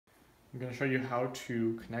I'm going to show you how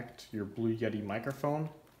to connect your Blue Yeti microphone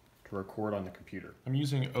to record on the computer. I'm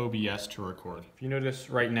using OBS to record. If you notice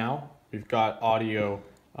right now, we've got audio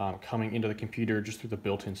coming into the computer just through the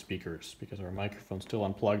built-in speakers because our microphone's still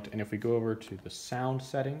unplugged. And if we go over to the sound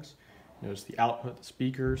settings, notice the output, the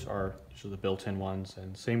speakers are usually the built-in ones,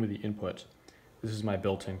 and same with the input. This is my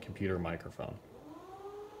built-in computer microphone.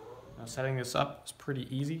 Now setting this up is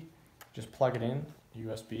pretty easy. Just plug it in,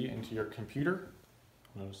 USB, into your computer.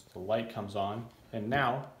 Notice the light comes on, and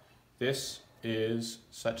now this is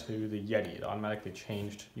set to the YETI. It automatically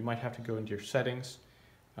changed. You might have to go into your settings,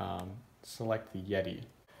 select the YETI.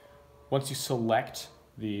 Once you select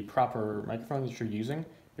the proper microphone that you're using,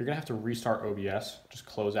 you're gonna have to restart OBS, just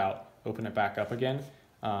close out, open it back up again,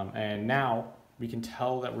 and now we can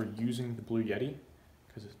tell that we're using the Blue Yeti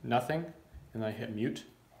because it's nothing, and then I hit mute,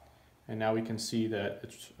 and now we can see that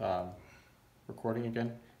it's recording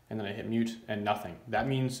again, and then I hit mute and nothing. That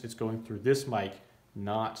means it's going through this mic,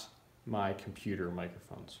 not my computer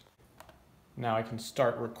microphones. Now I can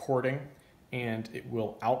start recording, and it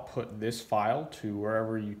will output this file to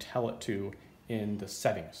wherever you tell it to in the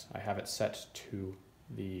settings. I have it set to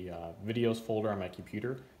the videos folder on my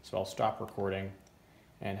computer, so I'll stop recording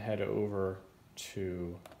and head over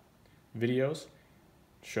to videos.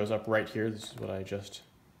 It shows up right here. This is what I just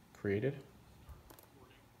created.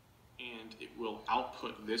 And it will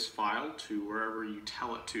output this file to wherever you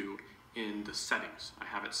tell it to in the settings. I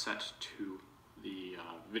have it set to the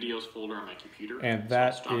videos folder on my computer. And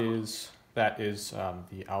that is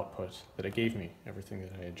the output that it gave me, everything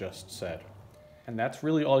that I had just said. And that's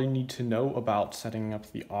really all you need to know about setting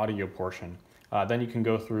up the audio portion. Then you can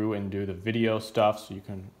go through and do the video stuff, so you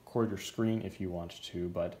can record your screen if you want to,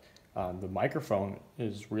 but the microphone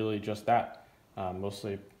is really just that,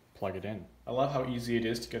 mostly plug it in. I love how easy it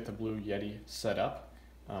is to get the Blue Yeti set up.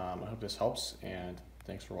 I hope this helps, and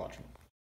thanks for watching.